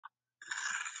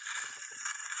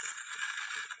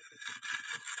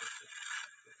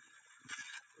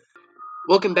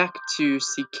Welcome back to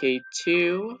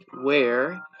CK2,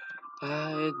 where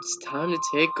it's time to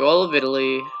take all of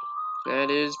Italy. That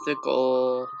is the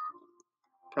goal.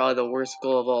 Probably the worst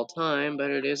goal of all time,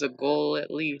 but it is a goal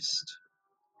at least.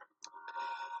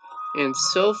 And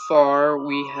so far,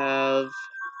 we have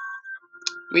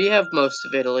most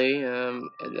of Italy.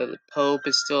 The Pope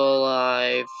is still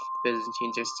alive. The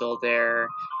Byzantines are still there.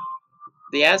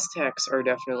 The Aztecs are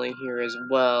definitely here as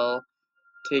well.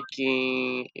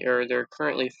 They're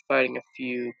currently fighting a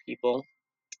few people.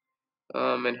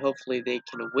 And hopefully they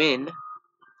can win.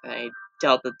 I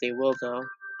doubt that they will, though.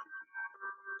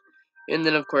 And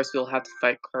then, of course, we'll have to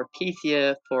fight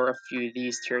Carpathia for a few of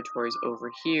these territories over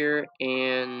here.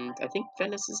 And I think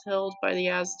Venice is held by the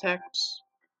Aztecs.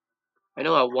 I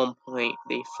know at one point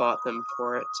they fought them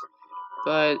for it,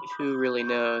 but who really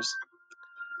knows?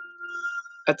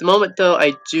 At the moment, though,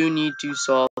 I do need to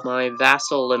solve my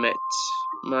vassal limit.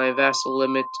 My vassal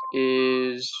limit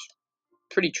is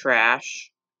pretty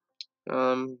trash.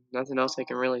 Nothing else I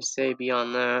can really say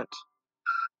beyond that.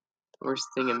 Worst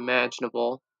thing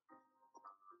imaginable.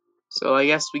 So I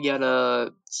guess we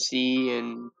gotta see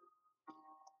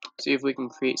if we can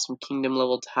create some kingdom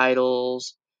level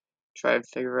titles. Try to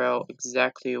figure out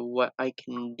exactly what I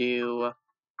can do.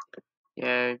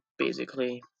 Yeah,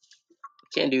 basically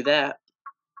can't do that.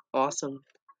 Awesome.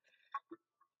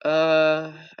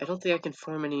 I don't think I can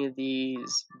form any of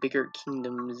these bigger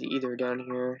kingdoms either down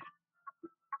here.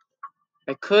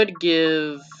 I could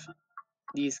give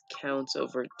these counts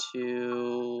over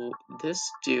to this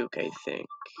duke, I think.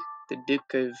 The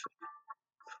Duke of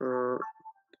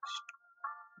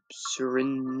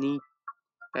Serenity.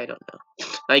 I don't know.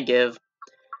 I give.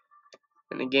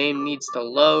 And the game needs to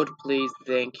load, please.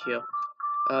 Thank you.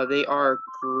 They are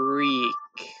Greek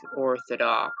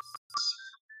Orthodox.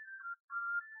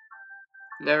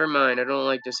 Never mind, I don't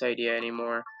like this idea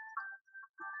anymore.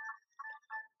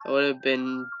 I would have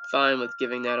been fine with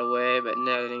giving that away, but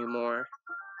not anymore.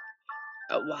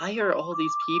 Why are all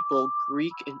these people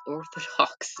Greek and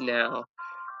Orthodox now?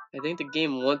 I think the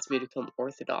game wants me to become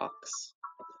Orthodox.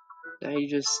 I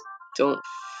just don't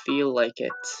feel like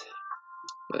it.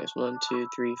 There's 1, 2,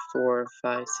 3, 4,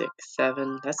 5, 6,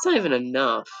 7. That's not even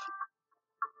enough.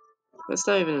 That's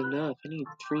not even enough. I need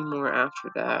 3 more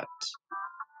after that.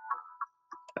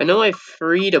 I know I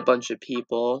freed a bunch of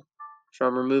people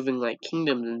from removing like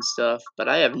kingdoms and stuff, but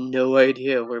I have no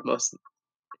idea where most.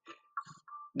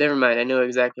 Never mind. I know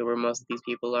exactly where most of these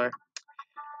people are.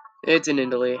 It's in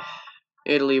Italy.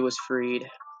 Italy was freed.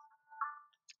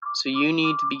 So you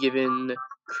need to be given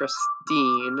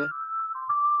Christine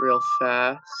real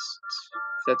fast.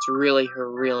 If that's really her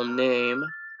real name.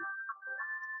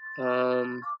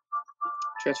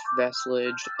 Transfer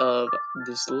vassalage of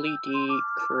this lady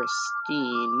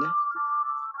Christine.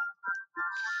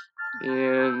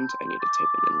 And I need to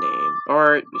type in the name.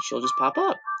 Or she'll just pop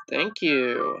up. Thank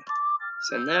you.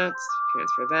 Send that.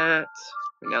 Transfer that.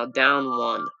 We're now down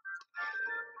 1.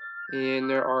 And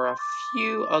there are a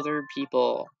few other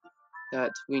people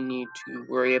that we need to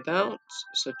worry about,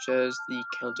 such as the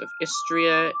Count of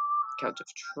Istria, Count of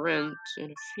Trent,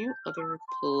 and a few other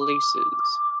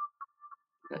places.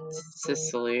 That's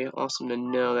Sicily. Awesome to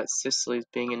know that Sicily is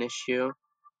being an issue.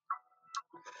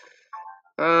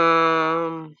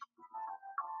 I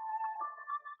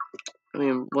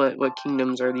mean, what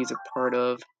kingdoms are these a part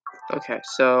of? Okay,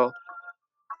 so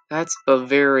that's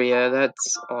Bavaria.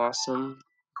 That's awesome.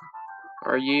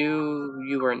 Are you?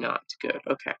 You are not good.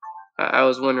 Okay. I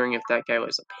was wondering if that guy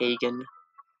was a pagan.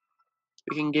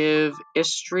 We can give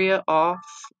Istria off.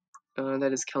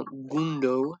 That is Count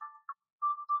Gundo.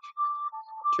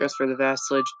 Transfer the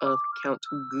vassalage of Count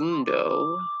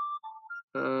Gundo.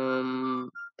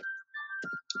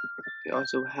 We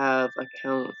also have a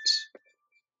count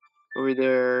over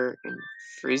there in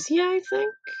Frisia, I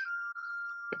think?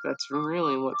 If that's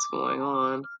really what's going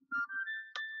on.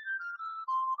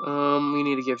 We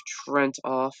need to give Trent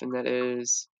off, and that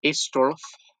is Aestorf.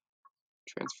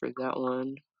 Transfer that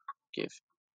one. Give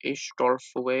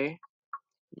Aestorf away.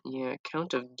 Yeah,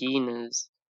 Count of Guinas.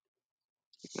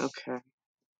 Okay.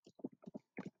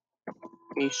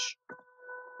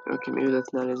 Okay, maybe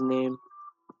that's not his name.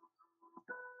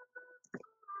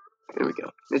 There we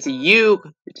go. It's a U!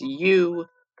 It's a U!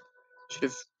 Should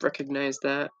have recognized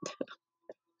that.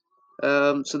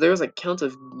 So there was a Count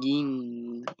of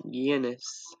Guianis.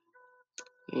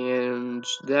 And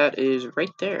that is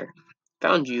right there.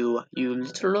 Found you, you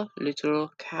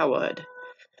little coward.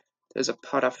 There's a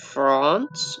pot of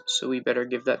France, so we better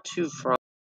give that to France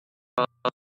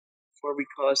before we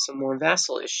cause some more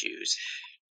vassal issues.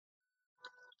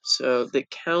 So the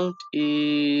count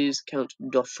is Count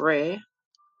D'Offray.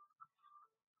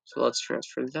 So let's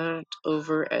transfer that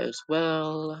over as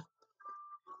well.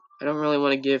 I don't really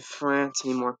want to give France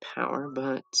any more power,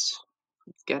 but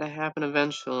it's gotta happen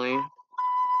eventually.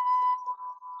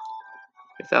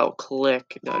 If that will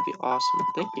click, that would be awesome.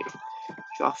 Thank you.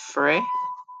 Joffrey.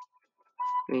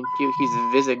 Thank you.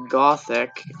 He's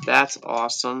Visigothic. That's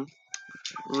awesome.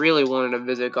 Really wanted a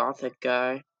Visigothic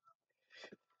guy.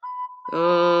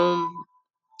 I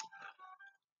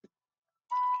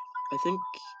think.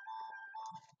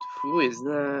 Who is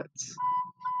that?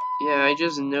 Yeah, I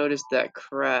just noticed that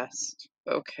crest.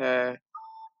 Okay.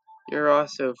 You're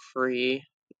also free.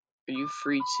 Are you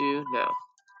free too? No.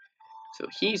 So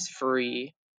he's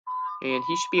free. And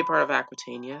he should be a part of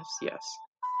Aquitaine, yes? Yes.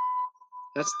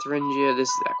 That's Thuringia, this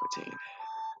is Aquitaine.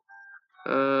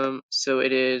 So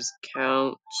it is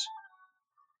Count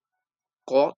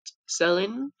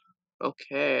Gotselin?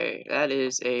 Okay, that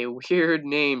is a weird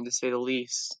name to say the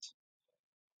least.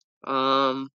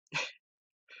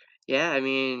 Yeah, I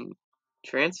mean,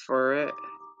 transfer it.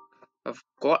 Of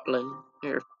Gotland.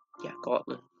 Or, yeah,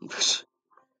 Gotland.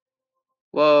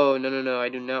 Whoa, no, I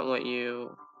do not want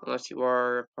you, unless you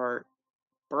are a part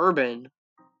Bourbon.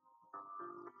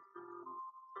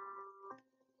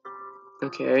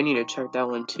 Okay, I need to check that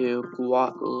one too.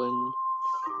 Gotland.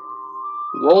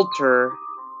 Walter.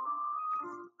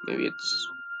 Maybe it's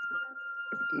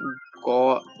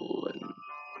Gotland.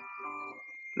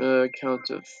 Count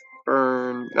of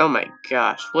Bern. Oh my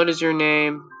gosh, what is your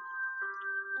name?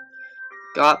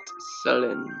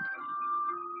 Gotselin.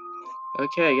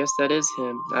 Okay, I guess that is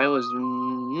him. I was.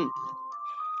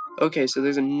 Okay, so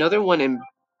there's another one in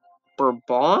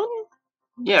Bourbon?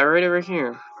 Yeah, right over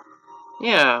here.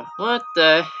 Yeah, what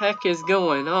the heck is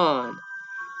going on?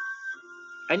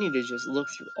 I need to just look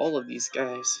through all of these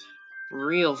guys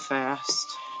real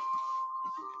fast.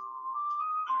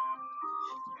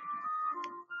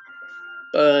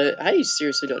 But I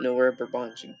seriously don't know where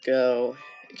Bourbon should go.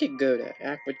 It could go to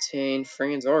Aquitaine,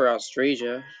 France, or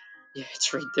Austrasia. Yeah,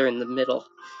 it's right there in the middle.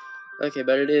 Okay,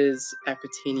 but it is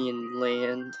Aquitanian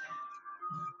land.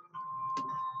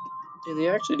 And they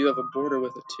actually do have a border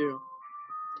with it too.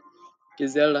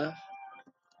 Gazella.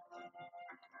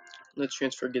 Let's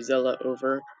transfer Gazella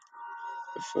over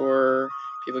before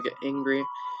people get angry.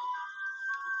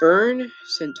 Bern,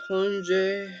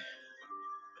 Saintonge.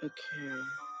 Okay.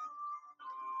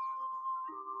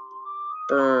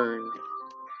 Bern.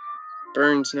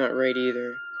 Bern's not right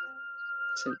either.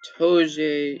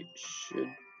 Saintonge should.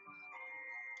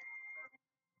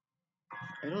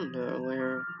 I don't know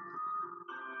where.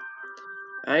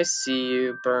 I see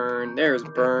you, Bern. There's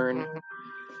Bern.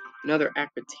 Another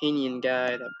Aquitanian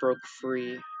guy that broke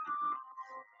free.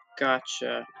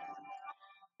 Gotcha.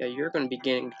 Yeah, you're going to be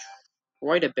getting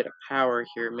quite a bit of power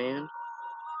here, man.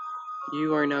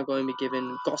 You are now going to be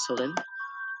given Gosselin.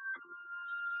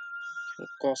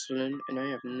 Gosselin, and I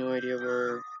have no idea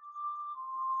where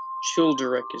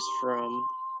Childeric is from.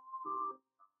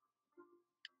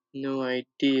 No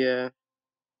idea.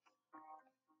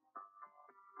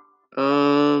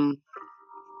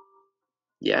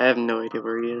 Yeah, I have no idea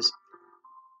where he is.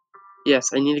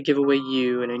 Yes, I need to give away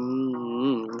you,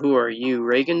 and who are you?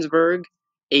 Regensburg?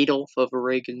 Adolf of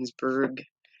Regensburg.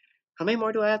 How many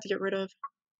more do I have to get rid of?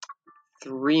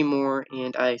 3 more,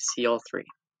 and I see all 3.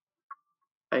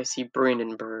 I see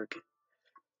Brandenburg.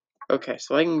 Okay,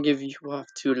 so I can give you off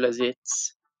to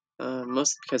Lazitz.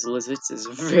 Mostly because Lazitz is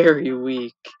very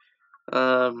weak.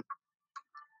 So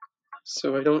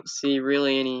I don't see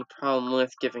really any problem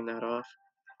with giving that off.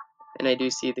 And I do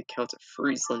see the Count of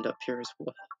Friesland up here as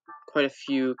well. Quite a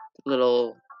few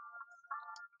little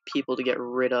people to get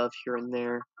rid of here and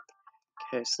there.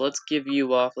 Okay, so let's give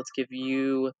you off. Let's give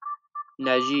you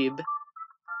Najib.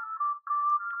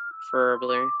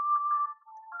 Preferably.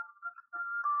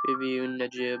 Give you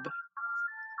Najib.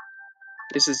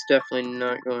 This is definitely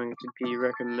not going to be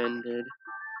recommended.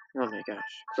 Oh my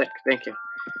gosh. Click, thank you.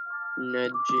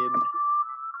 Najib.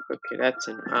 Okay, that's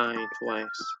an I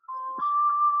twice.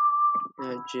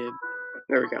 Najib.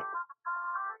 There we go.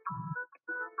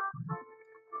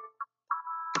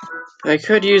 I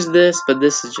could use this, but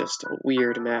this is just a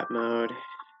weird map mode.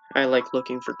 I like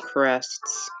looking for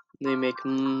crests. They make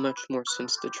much more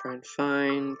sense to try and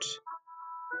find.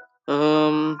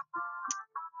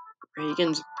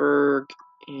 Regensburg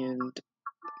and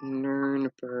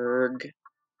Nuremberg.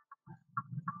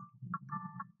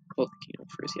 Volcano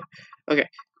Frisia. Okay,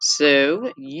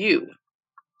 so you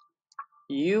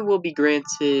will be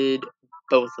granted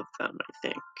both of them, I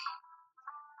think.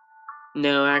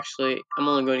 No, actually, I'm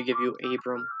only going to give you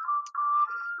Abram.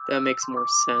 That makes more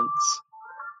sense.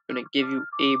 I'm going to give you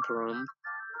Abram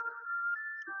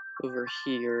over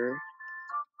here.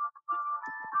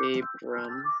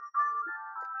 Abram,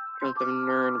 Count of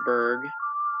Nuremberg,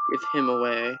 give him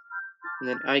away, and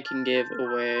then I can give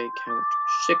away Count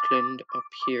Schickland up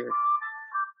here.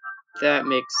 That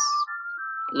makes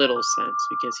little sense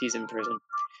because he's in prison.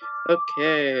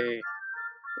 Okay,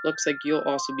 looks like you'll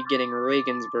also be getting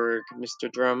Regensburg,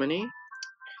 Mr. Germany.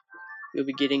 You'll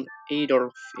be getting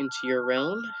Adolf into your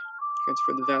realm.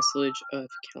 Transfer the vassalage of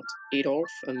Count Adolf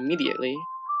immediately.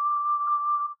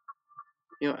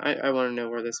 You know, I want to know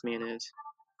where this man is.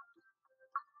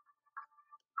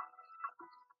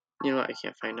 You know what? I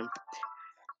can't find him.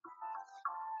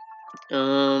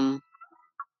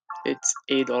 It's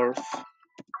Adolf.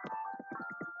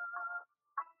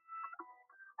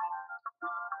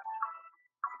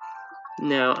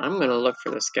 Now, I'm gonna look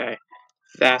for this guy.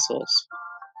 Vassals.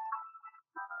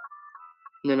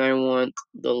 And then I want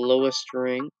the lowest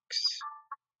ranks.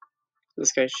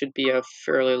 This guy should be a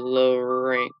fairly low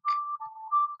rank.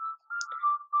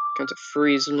 Count of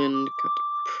Friesland, Count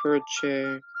of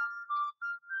Perche.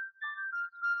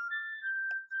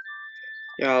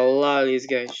 Yeah, a lot of these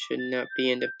guys should not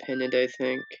be independent, I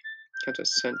think. Count of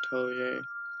Saint-Oger.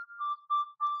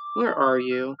 Where are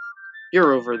you?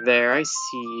 You're over there, I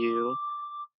see you.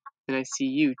 And I see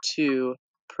you too,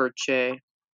 Perche.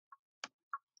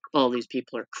 All these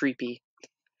people are creepy,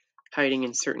 hiding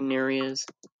in certain areas.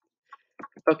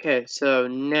 Okay, so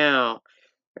now,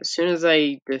 as soon as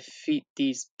I defeat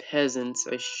these peasants,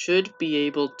 I should be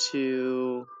able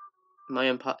to...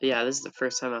 yeah, this is the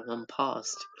first time I'm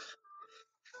unpaused.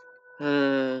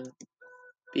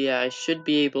 Yeah, I should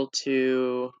be able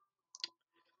to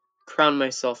crown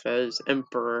myself as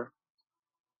emperor.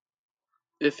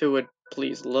 If it would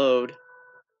please load.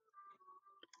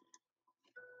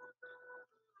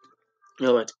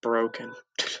 No, it's broken.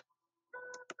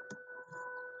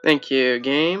 Thank you,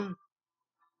 game.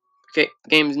 Okay,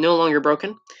 game's no longer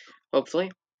broken,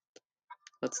 hopefully.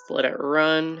 Let's let it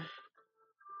run.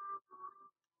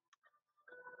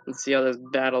 Let's see how this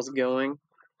battle's going.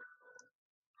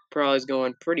 Probably is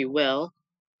going pretty well,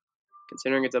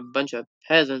 considering it's a bunch of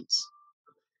peasants.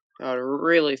 I would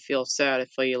really feel sad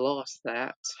if I lost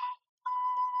that.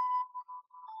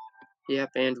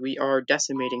 Yep, and we are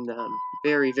decimating them.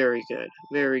 Very, very good.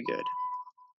 Very good.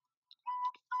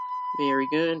 Very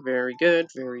good, very good,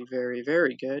 very, very,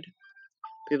 very good.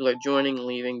 People are joining,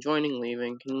 leaving.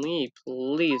 Can we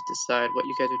please decide what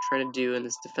you guys are trying to do in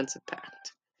this defensive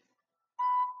pact?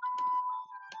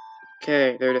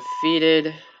 Okay, they're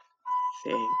defeated.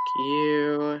 Thank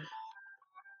you.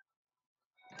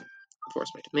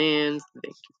 Enforce my demands.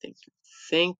 Thank you, thank you,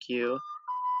 thank you.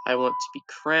 I want to be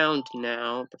crowned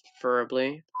now,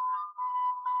 preferably.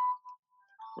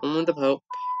 Only the Pope.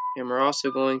 And we're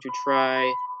also going to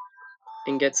try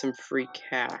and get some free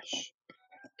cash.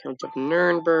 Count of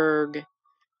Nuremberg,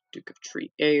 Duke of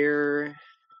Trier,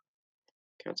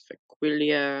 Count of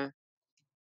Aquileia,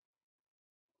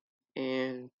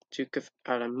 and Duke of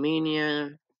Armenia,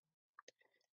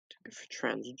 Duke of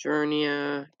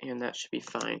Transjurnia, and that should be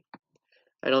fine.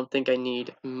 I don't think I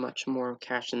need much more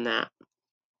cash than that.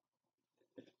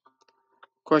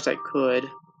 Of course I could.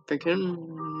 If I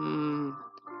can...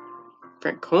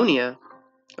 Franconia?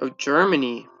 Oh,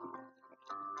 Germany.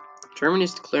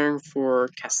 Germany's declaring for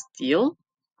Castile?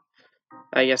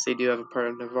 I guess they do have a part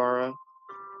of Navarra.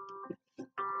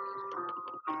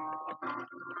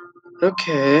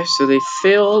 Okay, so they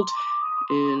failed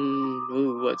in...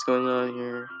 Ooh, what's going on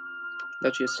here?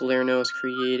 Duchy of Salerno was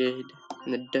created,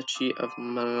 and the Duchy of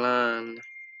Milan.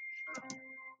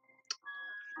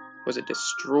 Was it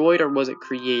destroyed or was it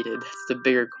created? That's the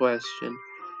bigger question.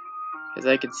 Because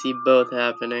I could see both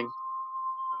happening.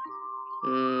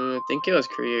 I think it was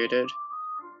created.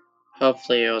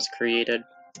 Hopefully it was created.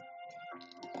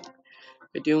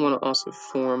 I do want to also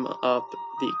form up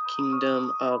the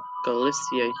Kingdom of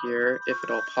Galicia here, if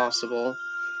at all possible.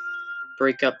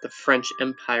 Break up the French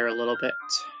Empire a little bit.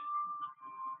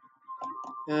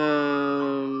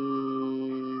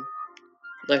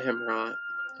 Let him rot.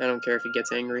 I don't care if he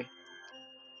gets angry.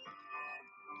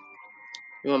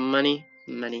 You want money?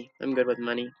 Money. I'm good with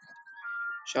money.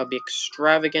 Shall be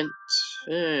extravagant.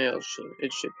 It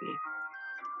should be.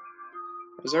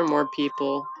 Is there more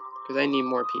people? Because I need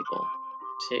more people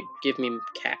to give me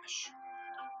cash.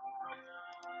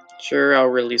 Sure, I'll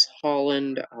release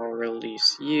Holland. I'll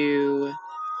release you.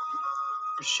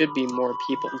 There should be more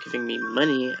people giving me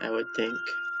money, I would think.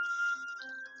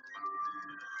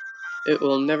 It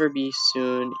will never be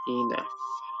soon enough.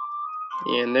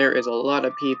 And there is a lot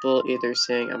of people either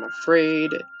saying I'm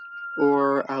afraid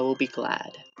or I will be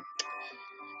glad.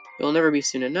 It will never be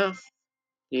soon enough.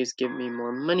 Please give me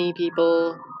more money,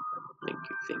 people. Thank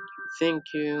you, thank you, thank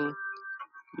you.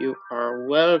 You are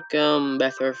welcome,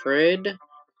 Betherfrid.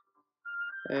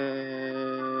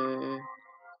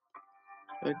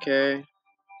 Okay.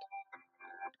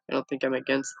 I don't think I'm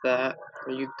against that.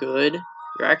 Are you good?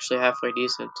 You're actually halfway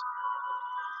decent.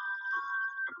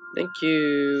 Thank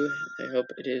you. I hope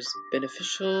it is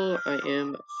beneficial. I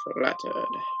am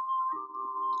flattered.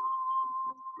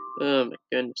 Oh my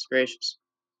goodness gracious.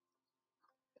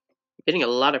 Getting a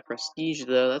lot of prestige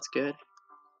though, that's good.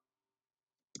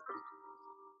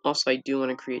 Also, I do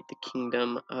want to create the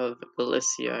Kingdom of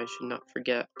Galicia, I should not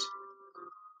forget.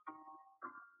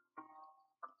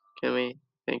 Can we?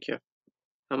 Thank you.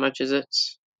 How much is it?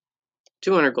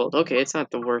 200 gold. Okay, it's not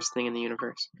the worst thing in the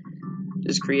universe.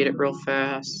 Just create it real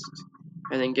fast,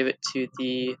 and then give it to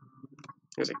the...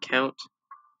 There's a count.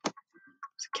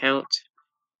 There's a count.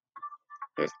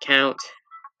 There's a count.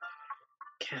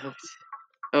 Count.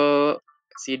 Oh, I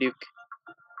see a duke.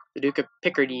 The Duke of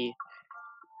Picardy.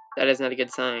 That is not a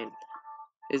good sign.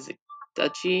 Is it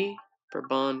Duchy?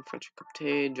 Bourbon, French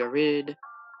Comté, Jared.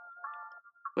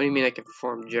 What do you mean I can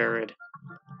form Jared?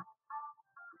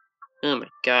 Oh my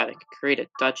god, I could create a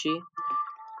duchy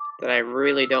that I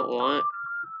really don't want.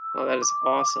 Oh, that is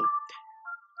awesome.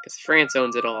 Because France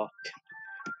owns it all.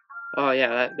 Oh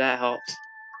yeah, that helps.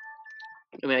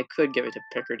 I mean, I could give it to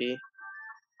Picardy.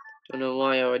 Don't know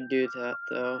why I would do that,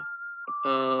 though.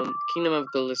 Kingdom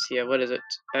of Galicia, what is it?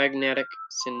 Agnatic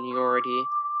Seniority.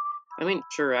 I mean,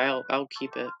 sure, I'll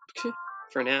keep it.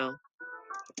 For now.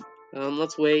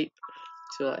 Let's wait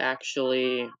till I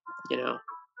actually, you know,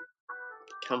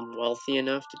 become wealthy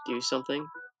enough to do something.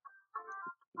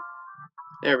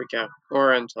 There we go.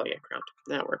 Or until I get crowned.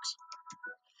 That works.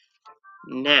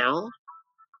 Now,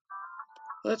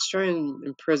 let's try and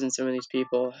imprison some of these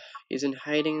people. He's in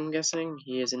hiding, I'm guessing.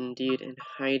 He is indeed in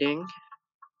hiding.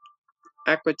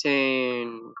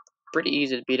 Aquitaine. Pretty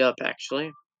easy to beat up,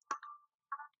 actually.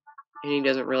 And he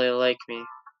doesn't really like me.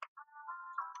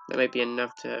 That might be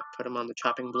enough to put him on the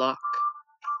chopping block.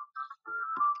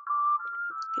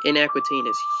 And Aquitaine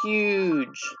is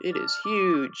huge. It is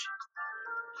huge.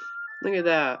 Look at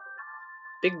that.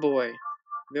 Big boy.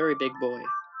 Very big boy.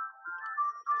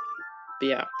 But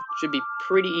yeah, should be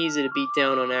pretty easy to beat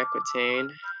down on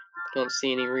Aquitaine. Don't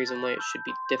see any reason why it should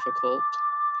be difficult.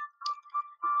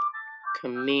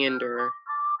 Commander.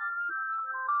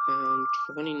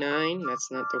 29, that's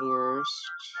not the worst.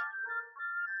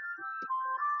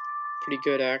 Pretty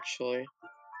good, actually.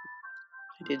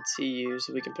 I did see you,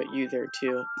 so we can put you there,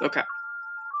 too. Okay.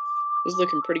 This is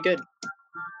looking pretty good.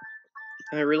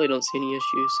 I really don't see any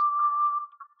issues.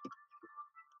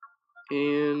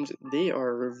 And they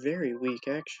are very weak,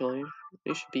 actually.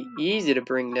 They should be easy to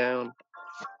bring down.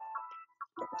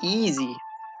 Easy.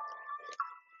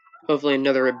 Hopefully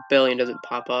another rebellion doesn't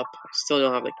pop up. I still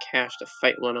don't have the cash to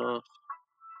fight one off.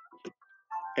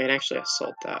 I can actually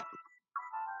assault that.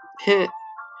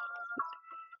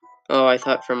 Oh, I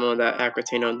thought from that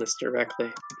Aquitaine on this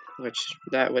directly, which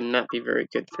that would not be very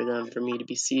good for them, for me to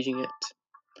be sieging it.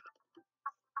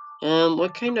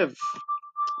 What kind of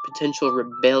potential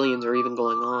rebellions are even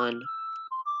going on?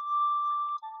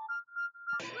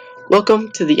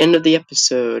 Welcome to the end of the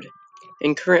episode,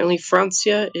 and currently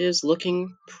Francia is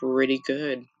looking pretty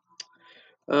good.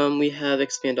 We have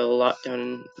expanded a lot down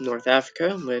in North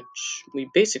Africa, which we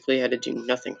basically had to do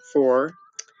nothing for.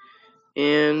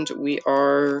 And we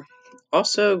are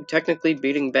also technically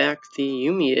beating back the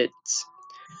Umayyads,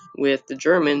 with the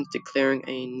Germans declaring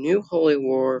a new holy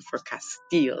war for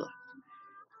Castile.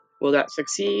 Will that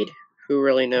succeed? Who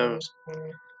really knows?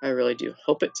 I really do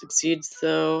hope it succeeds,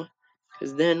 though,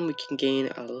 because then we can gain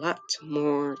a lot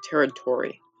more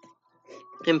territory,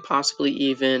 and possibly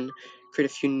even create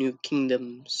a few new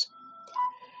kingdoms.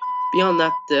 Beyond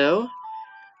that, though,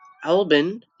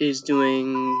 Albin is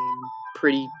doing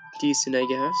pretty decent, I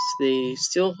guess. They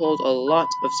still hold a lot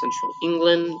of central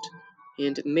England,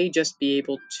 and may just be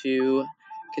able to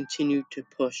continue to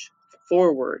push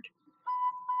forward.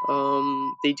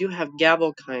 They do have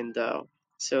Gavelkind, though,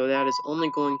 so that is only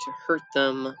going to hurt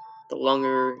them the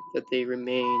longer that they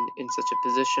remain in such a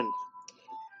position.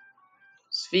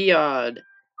 Sviad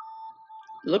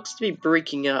looks to be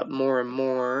breaking up more and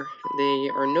more. They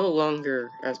are no longer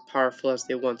as powerful as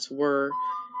they once were,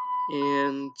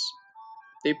 and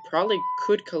they probably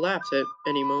could collapse at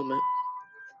any moment,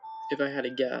 if I had to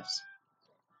guess.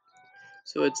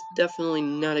 So it's definitely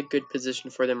not a good position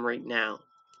for them right now.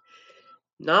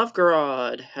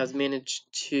 Novgorod has managed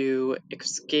to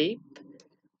escape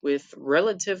with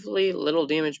relatively little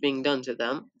damage being done to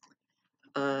them.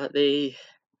 They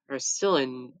are still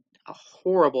in a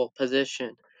horrible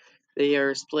position. They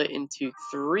are split into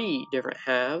 3 different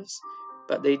halves,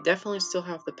 but they definitely still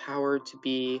have the power to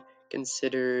be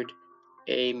considered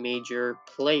a major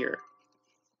player.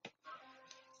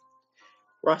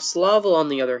 Roslavl, on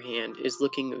the other hand, is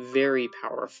looking very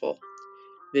powerful.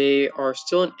 They are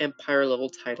still an Empire level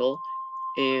title,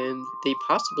 and they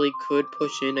possibly could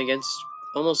push in against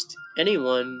almost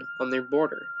anyone on their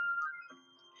border.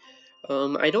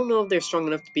 I don't know if they're strong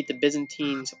enough to beat the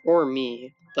Byzantines or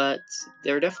me, but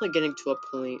they're definitely getting to a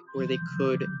point where they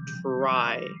could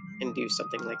try and do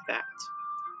something like that.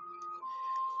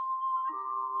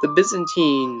 The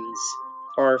Byzantines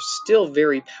are still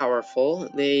very powerful.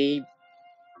 They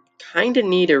kind of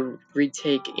need to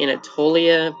retake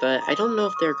Anatolia, but I don't know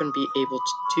if they're going to be able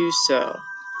to do so.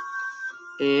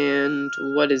 And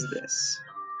what is this?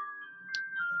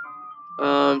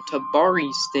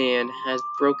 Tabaristan has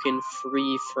broken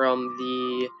free from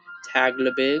the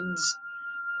Taglabids.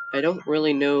 I don't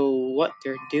really know what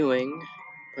they're doing,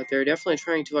 but they're definitely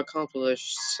trying to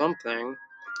accomplish something.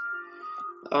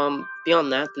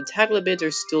 Beyond that, the Taglabids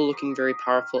are still looking very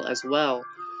powerful as well,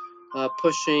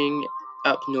 pushing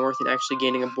up north and actually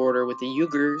gaining a border with the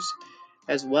Uyghurs,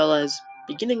 as well as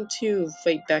beginning to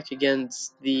fight back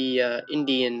against the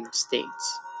Indian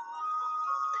states.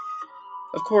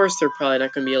 Of course, they're probably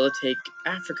not going to be able to take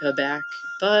Africa back,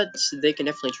 but they can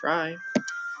definitely try.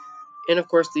 And of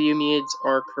course, the Umayyads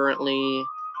are currently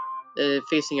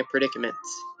facing a predicament.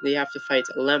 They have to fight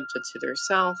Lamta to their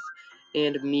south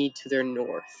and me to their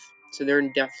north. So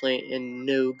they're definitely in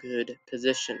no good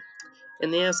position.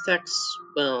 And the Aztecs,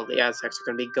 well, the Aztecs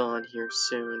are going to be gone here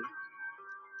soon.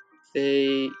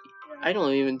 I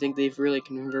don't even think they've really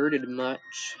converted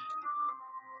much.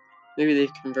 Maybe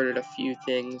they've converted a few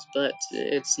things, but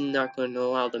it's not going to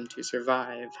allow them to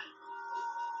survive.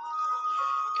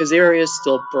 Because the area is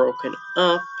still broken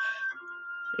up,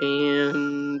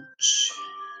 and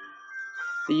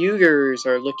the Uyghurs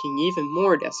are looking even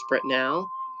more desperate now.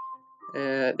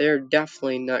 They're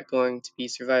definitely not going to be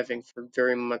surviving for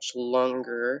very much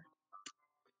longer.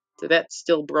 Tibet's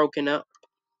still broken up,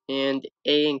 and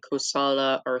A and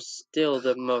Kosala are still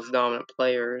the most dominant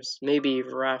players. Maybe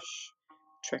Rash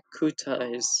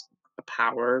Trekuta is a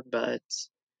power, but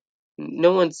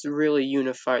no one's really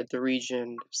unified the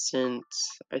region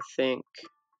since, I think,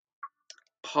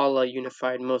 Pala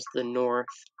unified most of the north.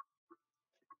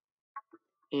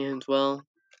 And, well,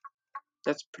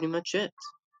 that's pretty much it.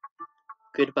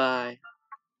 Goodbye.